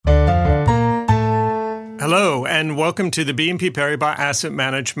Hello, and welcome to the BNP Paribas Asset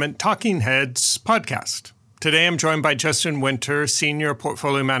Management Talking Heads podcast. Today I'm joined by Justin Winter, Senior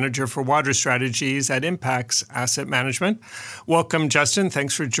Portfolio Manager for Water Strategies at Impax Asset Management. Welcome, Justin.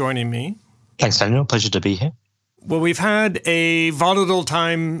 Thanks for joining me. Thanks, Daniel. Pleasure to be here. Well, we've had a volatile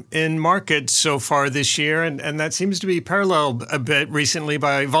time in markets so far this year, and that seems to be paralleled a bit recently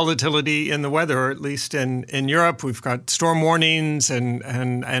by volatility in the weather, or at least in Europe. We've got storm warnings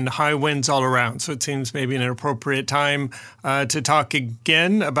and high winds all around. So it seems maybe an appropriate time to talk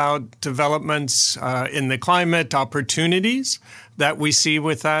again about developments in the climate, opportunities that we see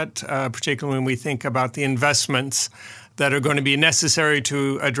with that, particularly when we think about the investments that are going to be necessary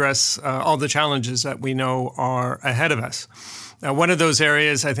to address all the challenges that we know are ahead of us. Now, one of those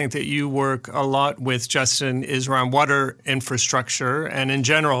areas I think that you work a lot with, Justin, is around water infrastructure. And in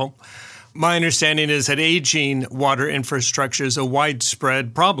general, my understanding is that aging water infrastructure is a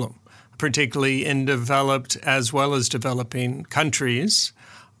widespread problem, particularly in developed as well as developing countries.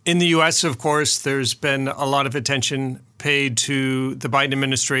 In the U.S., of course, there's been a lot of attention paid to the Biden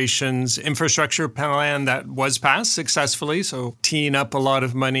administration's infrastructure plan that was passed successfully, so teeing up a lot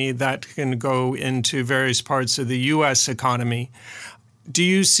of money that can go into various parts of the U.S. economy. Do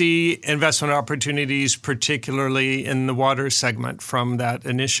you see investment opportunities, particularly in the water segment, from that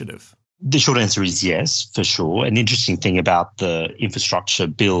initiative? The short answer is yes, for sure. An interesting thing about the infrastructure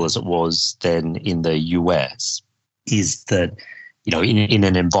bill as it was then in the US is that, you know, in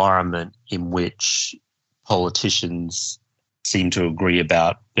an environment in which politicians seem to agree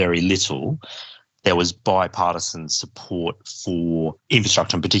about very little, there was bipartisan support for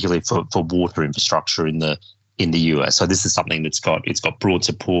infrastructure, and particularly for water infrastructure in the US. So this is something it's got broad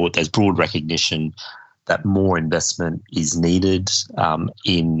support. There's broad recognition that more investment is needed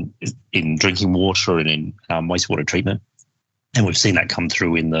in drinking water and in wastewater treatment, and we've seen that come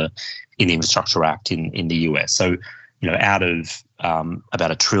through in the Infrastructure Act in the US. So, you know, out of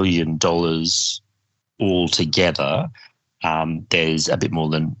about $1 trillion altogether, there's a bit more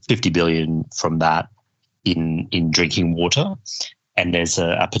than $50 billion from that in drinking water, and there's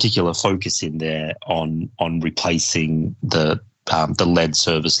a particular focus in there on replacing the lead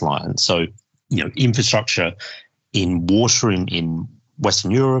service line. So, you know, infrastructure in water in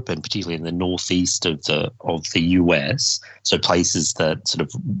Western Europe and particularly in the northeast of the US, so places that sort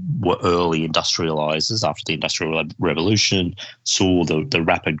of were early industrializers after the Industrial Revolution, saw the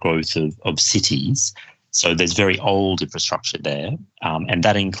rapid growth of cities. So there's very old infrastructure there, and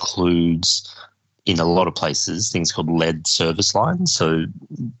that includes, in a lot of places, things called lead service lines. So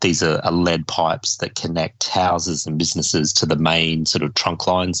these are lead pipes that connect houses and businesses to the main sort of trunk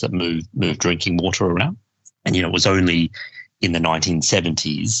lines that move drinking water around. And, you know, it was only in the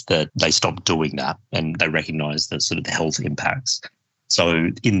 1970s that they stopped doing that, and they recognized the sort of the health impacts. So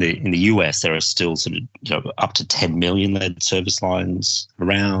in the US, there are still sort of, you know, up to 10 million lead service lines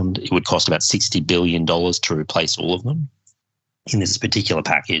around. It would cost about $60 billion to replace all of them. In this particular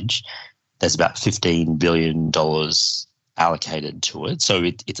package, there's about $15 billion allocated to it. So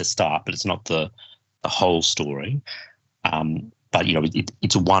it's a start, but it's not the whole story. But, you know,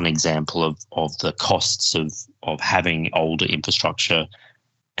 it's one example of the costs of having older infrastructure.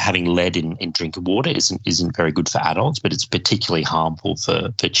 Having lead in drinking water isn't very good for adults, but it's particularly harmful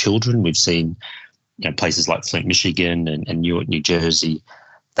for children. We've seen, you know, places like Flint, Michigan and Newark, New Jersey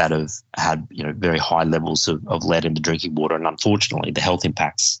that have had, you know, very high levels of lead in the drinking water, and unfortunately, the health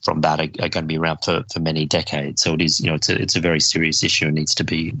impacts from that are going to be around for many decades. So it is, you know, it's a very serious issue and needs to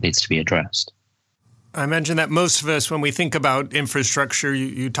be addressed. I mentioned that most of us, when we think about infrastructure,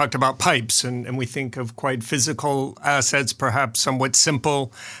 you talked about pipes, and we think of quite physical assets, perhaps somewhat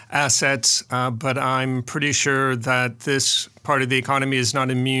simple assets, but I'm pretty sure that this part of the economy is not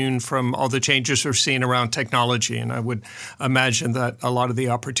immune from all the changes we're seeing around technology, and I would imagine that a lot of the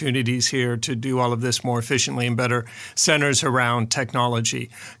opportunities here to do all of this more efficiently and better centers around technology.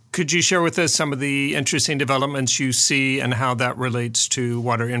 Could you share with us some of the interesting developments you see and how that relates to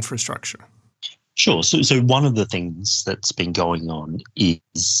water infrastructure? Sure. So one of the things that's been going on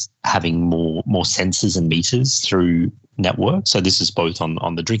is having more sensors and meters through networks. So this is both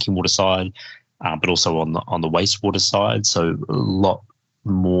on the drinking water side, but also on the wastewater side. So a lot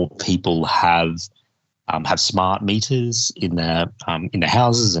more people have smart meters in their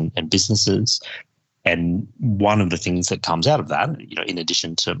houses and businesses. And one of the things that comes out of that, you know, in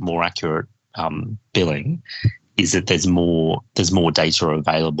addition to more accurate billing, is that there's more data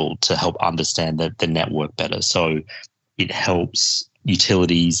available to help understand the network better. So it helps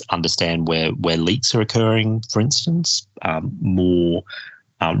utilities understand where leaks are occurring, for instance, more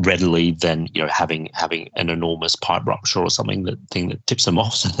readily than having an enormous pipe rupture or something that tips them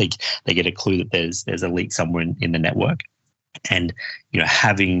off, so they get a clue that there's a leak somewhere in the network. And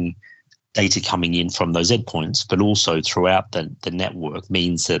having data coming in from those endpoints, but also throughout the network,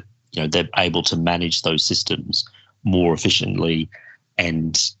 means that they're able to manage those systems more efficiently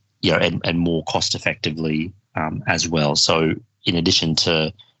and more cost effectively as well. So in addition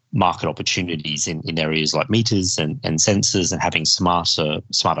to market opportunities in areas like meters and sensors and having smarter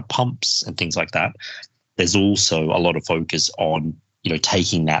pumps and things like that, there's also a lot of focus on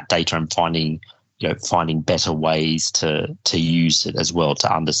taking that data and finding better ways to use it as well,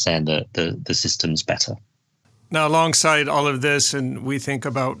 to understand the systems better. Now, alongside all of this, and we think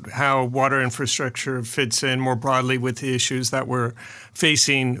about how water infrastructure fits in more broadly with the issues that we're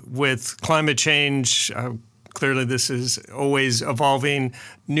facing with climate change. Clearly, this is always evolving,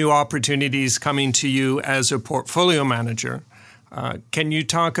 new opportunities coming to you as a portfolio manager. Can you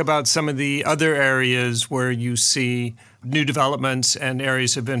talk about some of the other areas where you see new developments and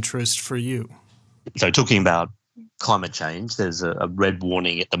areas of interest for you? So talking about climate change, there's a red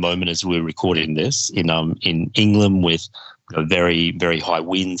warning at the moment as we're recording this in England with very, very high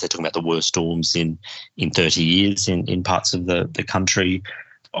winds. They're talking about the worst storms in 30 years in parts of the country.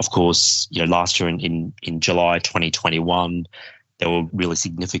 Of course, last year in July 2021, there were really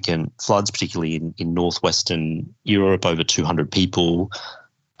significant floods, particularly in northwestern Europe. Over 200 people,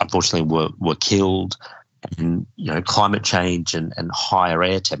 unfortunately, were killed. And climate change and higher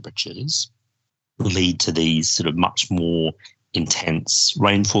air temperatures lead to these sort of much more intense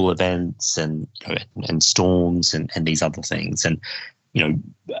rainfall events and storms and these other things. And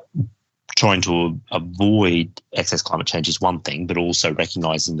trying to avoid excess climate change is one thing, but also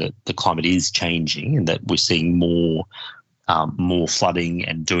recognizing that the climate is changing and that we're seeing more flooding,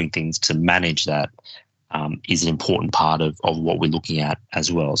 and doing things to manage that is an important part of what we're looking at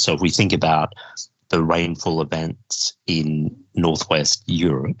as well. So if we think about the rainfall events in Northwest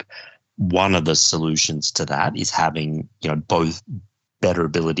Europe, one of the solutions to that is having both better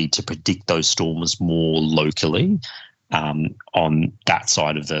ability to predict those storms more locally on that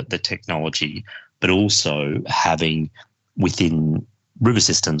side of the technology, but also having within river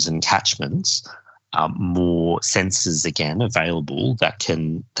systems and catchments more sensors again available that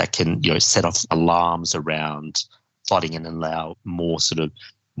can set off alarms around flooding and allow more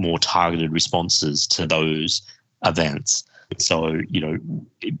targeted responses to those events. So,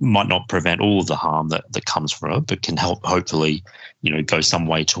 it might not prevent all of the harm that comes from it, but can help hopefully, go some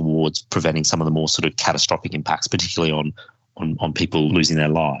way towards preventing some of the more sort of catastrophic impacts, particularly on people losing their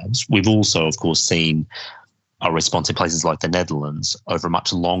lives. We've also, of course, seen a response in places like the Netherlands over a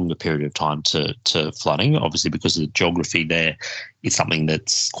much longer period of time to flooding, obviously because of the geography there. It's something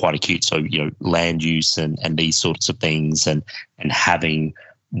that's quite acute. So, land use and these sorts of things and having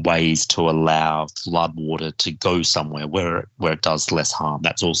ways to allow flood water to go somewhere where it does less harm.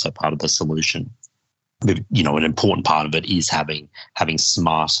 That's also part of the solution. But, an important part of it is having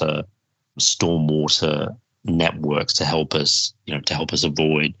smarter stormwater networks to help us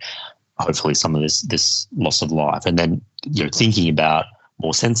avoid hopefully some of this loss of life. And then, thinking about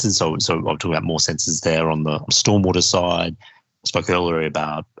more sensors. So I'll talk about more sensors there on the stormwater side. I spoke earlier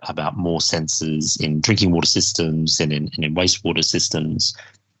about more sensors in drinking water systems and in wastewater systems.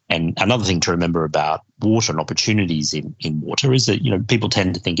 And another thing to remember about water and opportunities in water is that, people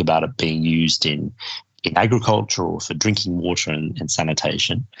tend to think about it being used in agriculture or for drinking water and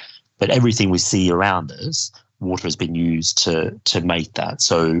sanitation. But everything we see around us, water has been used to make that.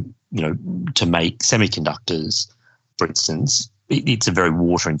 So, to make semiconductors, for instance, it's a very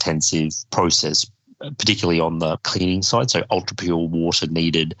water intensive process, particularly on the cleaning side. So ultra pure water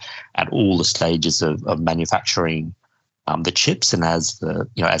needed at all the stages of manufacturing the chips, and as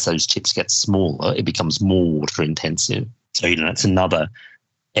those chips get smaller, it becomes more water intensive. So it's another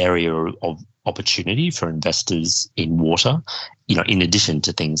area of opportunity for investors in water. In addition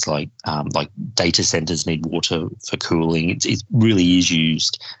to things like data centers need water for cooling, it really is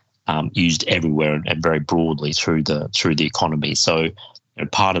used everywhere and very broadly through the economy. So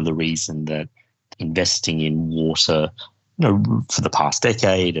part of the reason that investing in water for the past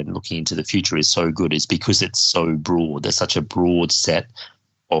decade and looking into the future is so good is because it's so broad. There's such a broad set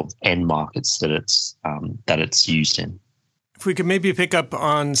of end markets that it's used in. If we could maybe pick up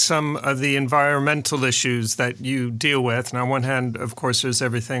on some of the environmental issues that you deal with. And on one hand, of course, there's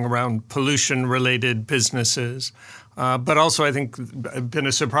everything around pollution-related businesses. But also, I think, been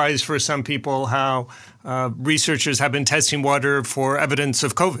a surprise for some people how researchers have been testing water for evidence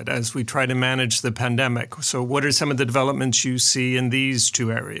of COVID as we try to manage the pandemic. So what are some of the developments you see in these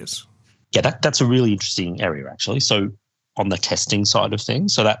two areas? Yeah, that's a really interesting area, actually. So on the testing side of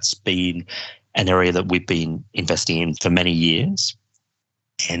things. So that's been an area that we've been investing in for many years.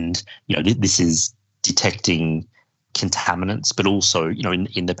 And, this is detecting contaminants, but also,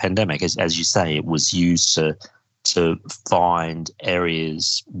 in the pandemic, as you say, it was used to find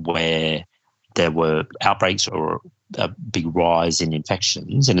areas where there were outbreaks or a big rise in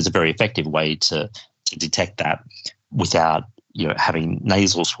infections. And it's a very effective way to detect that without, having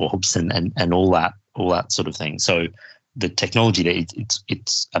nasal swabs and all that sort of thing. So the technology there,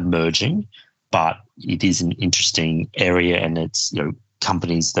 it's emerging, but it is an interesting area, and it's,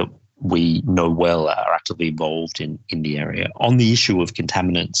 companies that we know well are actively involved in the area. On the issue of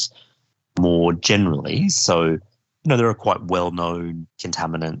contaminants more generally, so, there are quite well-known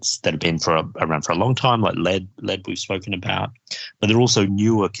contaminants that have been around for a long time, like lead we've spoken about, but there are also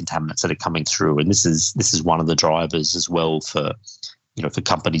newer contaminants that are coming through, and this is one of the drivers as well for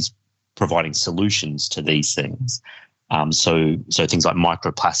companies providing solutions to these things. So things like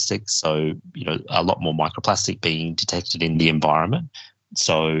microplastics, so a lot more microplastic being detected in the environment.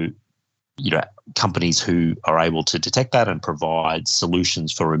 So companies who are able to detect that and provide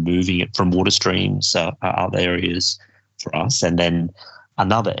solutions for removing it from water streams are other areas for us. And then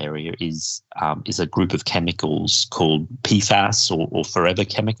another area is a group of chemicals called PFAS or forever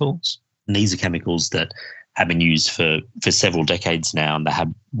chemicals. And these are chemicals that have been used for several decades now, and they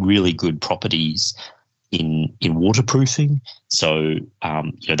have really good properties in waterproofing. So,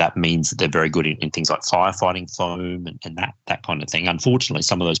 that means that they're very good in things like firefighting foam and that kind of thing. Unfortunately,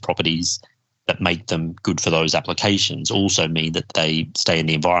 some of those properties that make them good for those applications also mean that they stay in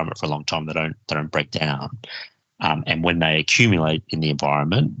the environment for a long time. They don't break down. And when they accumulate in the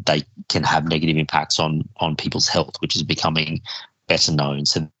environment, they can have negative impacts on people's health, which is becoming better known.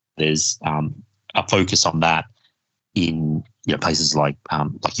 So there's a focus on that in places like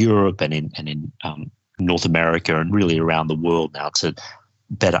Europe and in North America and really around the world now to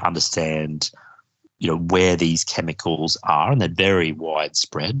better understand where these chemicals are, and they're very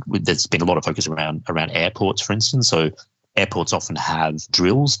widespread. There's been a lot of focus around airports, for instance. So airports often have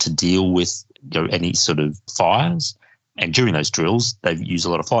drills to deal with any sort of fires, and during those drills, they use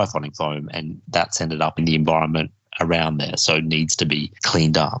a lot of firefighting foam, and that's ended up in the environment around there. So it needs to be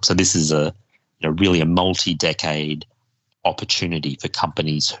cleaned up. So this is really a multi-decade opportunity for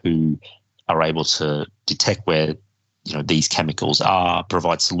companies who are able to detect where these chemicals are,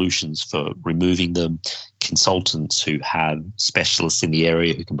 provide solutions for removing them, consultants who have specialists in the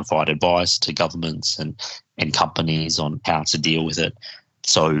area who can provide advice to governments and companies on how to deal with it.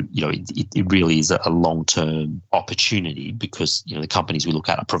 So, it really is a long-term opportunity because, the companies we look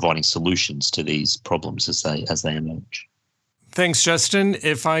at are providing solutions to these problems as they emerge. Thanks, Justin.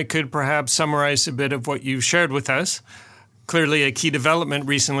 If I could perhaps summarize a bit of what you've shared with us. Clearly, a key development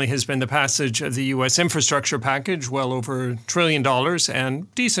recently has been the passage of the U.S. infrastructure package, well over $1 trillion, and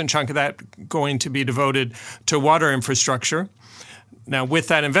a decent chunk of that going to be devoted to water infrastructure. Now, with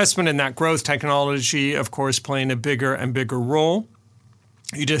that investment and that growth, technology, of course, playing a bigger and bigger role.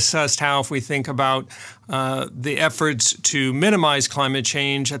 You discussed how if we think about the efforts to minimize climate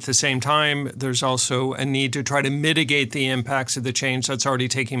change at the same time, there's also a need to try to mitigate the impacts of the change that's already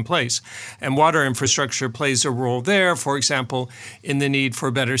taking place. And water infrastructure plays a role there, for example, in the need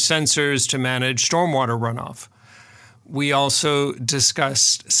for better sensors to manage stormwater runoff. We also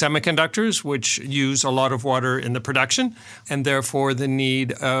discussed semiconductors, which use a lot of water in the production, and therefore the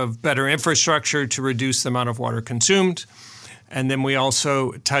need of better infrastructure to reduce the amount of water consumed. And then we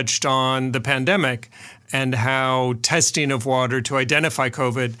also touched on the pandemic and how testing of water to identify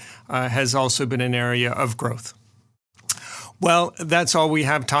COVID has also been an area of growth. Well, that's all we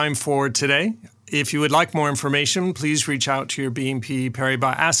have time for today. If you would like more information, please reach out to your BNP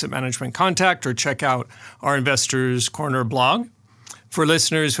Paribas Asset Management contact or check out our Investors Corner blog. For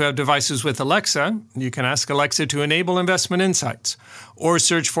listeners who have devices with Alexa, you can ask Alexa to enable Investment Insights or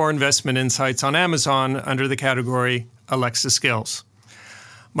search for Investment Insights on Amazon under the category Alexa Skills.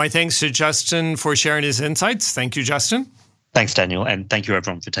 My thanks to Justin for sharing his insights. Thank you, Justin. Thanks, Daniel. And thank you,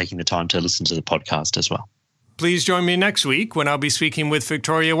 everyone, for taking the time to listen to the podcast as well. Please join me next week when I'll be speaking with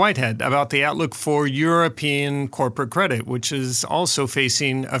Victoria Whitehead about the outlook for European corporate credit, which is also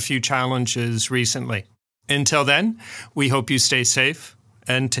facing a few challenges recently. Until then, we hope you stay safe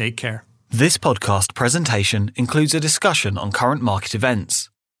and take care. This podcast presentation includes a discussion on current market events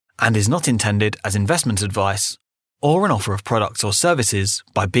and is not intended as investment advice or an offer of products or services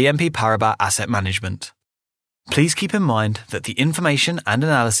by BNP Paribas Asset Management. Please keep in mind that the information and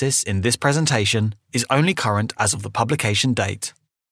analysis in this presentation is only current as of the publication date.